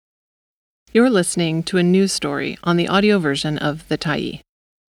You're listening to a news story on the audio version of The Tyee.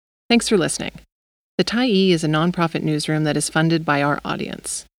 Thanks for listening. The Tyee is a nonprofit newsroom that is funded by our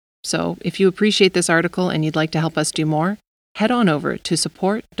audience. So, if you appreciate this article and you'd like to help us do more, head on over to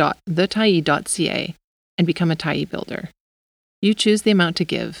support.thetyee.ca and become a Tyee builder. You choose the amount to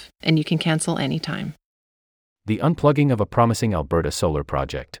give, and you can cancel anytime. The Unplugging of a Promising Alberta Solar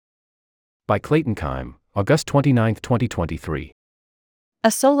Project. By Clayton Keim, August 29, 2023. A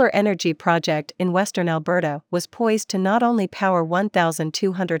solar energy project in western Alberta was poised to not only power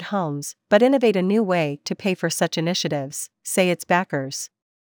 1,200 homes, but innovate a new way to pay for such initiatives, say its backers.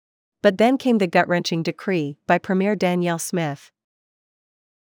 But then came the gut-wrenching decree by Premier Danielle Smith.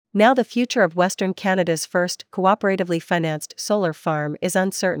 Now the future of Western Canada's first cooperatively financed solar farm is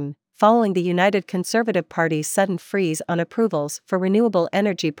uncertain, following the United Conservative Party's sudden freeze on approvals for renewable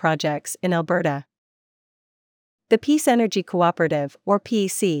energy projects in Alberta. The Peace Energy Cooperative, or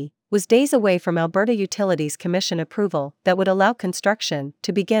PEC, was days away from Alberta Utilities Commission approval that would allow construction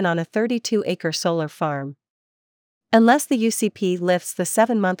to begin on a 32-acre solar farm. Unless the UCP lifts the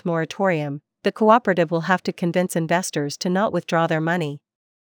 7-month moratorium, the cooperative will have to convince investors to not withdraw their money.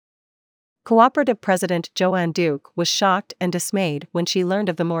 Cooperative President Joanne Duke was shocked and dismayed when she learned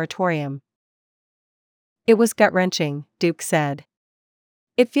of the moratorium. "It was gut-wrenching," Duke said.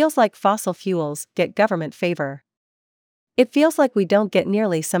 "It feels like fossil fuels get government favor. It feels like we don't get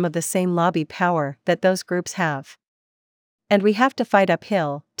nearly some of the same lobby power that those groups have. And we have to fight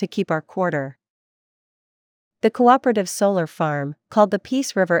uphill to keep our quarter." The cooperative solar farm, called the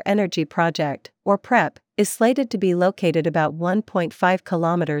Peace River Energy Project, or PREP, is slated to be located about 1.5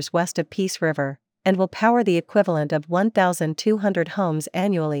 kilometers west of Peace River, and will power the equivalent of 1,200 homes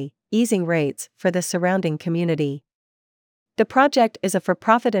annually, easing rates for the surrounding community. The project is a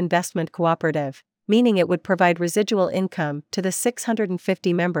for-profit investment cooperative, meaning it would provide residual income to the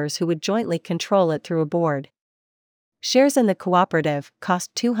 650 members who would jointly control it through a board. Shares in the cooperative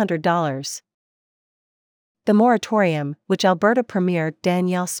cost $200. The moratorium, which Alberta Premier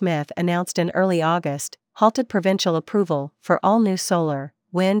Danielle Smith announced in early August, halted provincial approval for all new solar,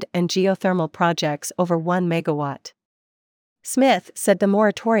 wind and geothermal projects over 1 megawatt. Smith said the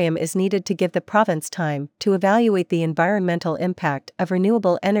moratorium is needed to give the province time to evaluate the environmental impact of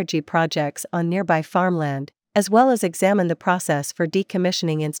renewable energy projects on nearby farmland, as well as examine the process for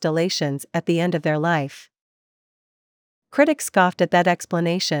decommissioning installations at the end of their life. Critics scoffed at that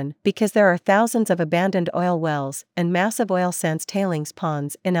explanation because there are thousands of abandoned oil wells and massive oil sands tailings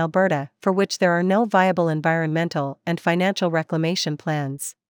ponds in Alberta for which there are no viable environmental and financial reclamation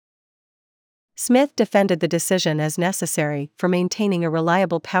plans. Smith defended the decision as necessary for maintaining a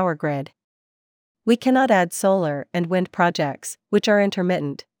reliable power grid. "We cannot add solar and wind projects, which are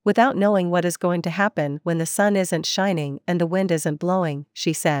intermittent, without knowing what is going to happen when the sun isn't shining and the wind isn't blowing,"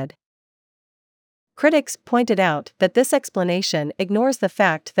 she said. Critics pointed out that this explanation ignores the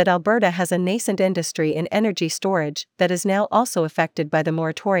fact that Alberta has a nascent industry in energy storage that is now also affected by the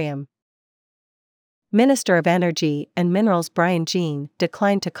moratorium. Minister of Energy and Minerals Brian Jean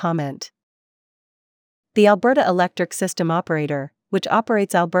declined to comment. The Alberta Electric System Operator, which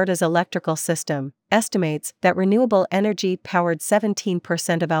operates Alberta's electrical system, estimates that renewable energy powered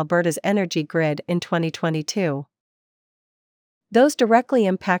 17% of Alberta's energy grid in 2022. Those directly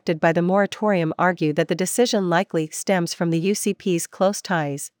impacted by the moratorium argue that the decision likely stems from the UCP's close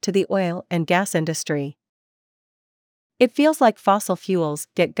ties to the oil and gas industry. "It feels like fossil fuels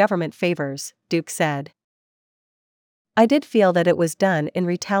get government favors," Duke said. "I did feel that it was done in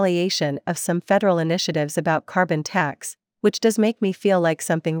retaliation of some federal initiatives about carbon tax, which does make me feel like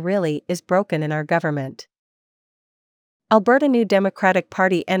something really is broken in our government." Alberta New Democratic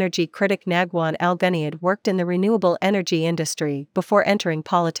Party energy critic Nagwan Alganiad worked in the renewable energy industry before entering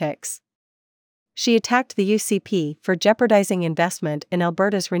politics. She attacked the UCP for jeopardizing investment in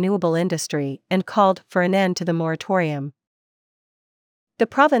Alberta's renewable industry and called for an end to the moratorium. The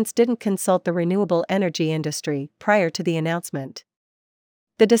province didn't consult the renewable energy industry prior to the announcement.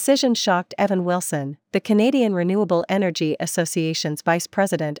 The decision shocked Evan Wilson, the Canadian Renewable Energy Association's Vice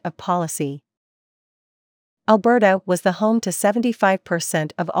President of Policy. "Alberta was the home to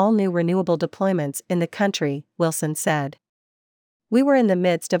 75% of all new renewable deployments in the country," Wilson said. "We were in the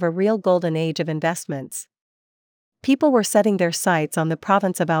midst of a real golden age of investments. People were setting their sights on the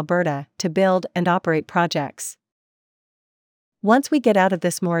province of Alberta to build and operate projects. Once we get out of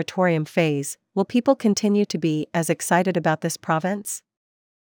this moratorium phase, will people continue to be as excited about this province?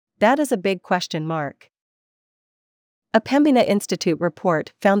 That is a big question mark." A Pembina Institute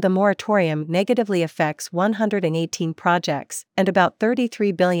report found the moratorium negatively affects 118 projects and about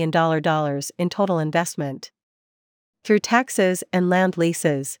 $33 billion in total investment. Through taxes and land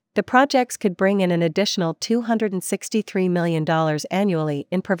leases, the projects could bring in an additional $263 million annually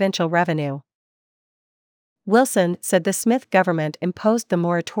in provincial revenue. Wilson said the Smith government imposed the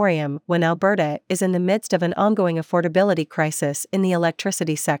moratorium when Alberta is in the midst of an ongoing affordability crisis in the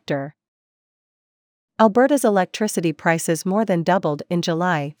electricity sector. Alberta's electricity prices more than doubled in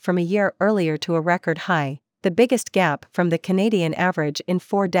July from a year earlier to a record high, the biggest gap from the Canadian average in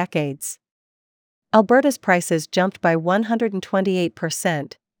 4 decades. Alberta's prices jumped by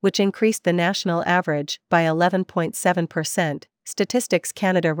 128%, which increased the national average by 11.7%, Statistics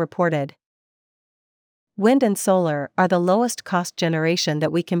Canada reported. Wind and solar are the lowest cost generation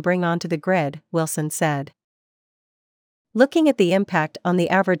that we can bring onto the grid, Wilson said. Looking at the impact on the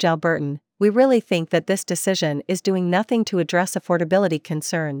average Albertan, we really think that this decision is doing nothing to address affordability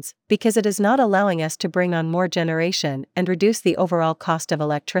concerns, because it is not allowing us to bring on more generation and reduce the overall cost of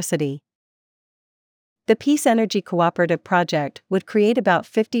electricity. The Peace Energy Cooperative project would create about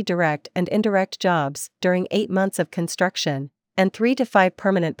 50 direct and indirect jobs during 8 months of construction, and 3 to 5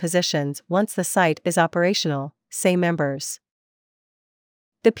 permanent positions once the site is operational, say members.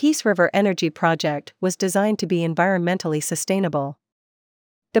 The Peace River Energy project was designed to be environmentally sustainable.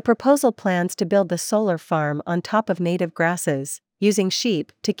 The proposal plans to build the solar farm on top of native grasses, using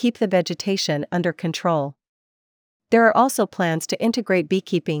sheep to keep the vegetation under control. There are also plans to integrate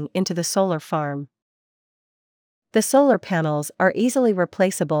beekeeping into the solar farm. The solar panels are easily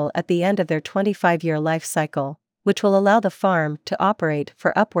replaceable at the end of their 25-year life cycle, which will allow the farm to operate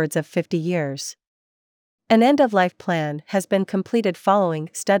for upwards of 50 years. An end-of-life plan has been completed following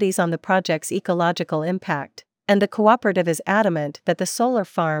studies on the project's ecological impact, and the cooperative is adamant that the solar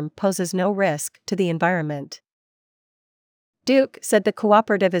farm poses no risk to the environment. Duke said the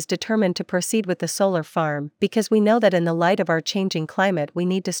cooperative is determined to proceed with the solar farm because we know that in the light of our changing climate we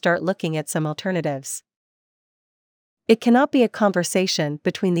need to start looking at some alternatives. It cannot be a conversation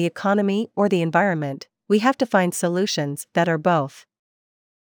between the economy or the environment. We have to find solutions that are both.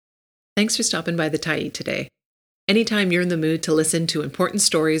 Thanks for stopping by the Tyee today. Anytime you're in the mood to listen to important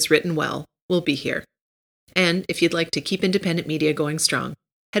stories written well, we'll be here. And if you'd like to keep independent media going strong,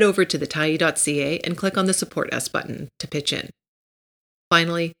 head over to thetyee.ca and click on the Support Us button to pitch in.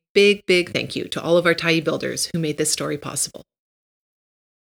 Finally, big thank you to all of our Tyee builders who made this story possible.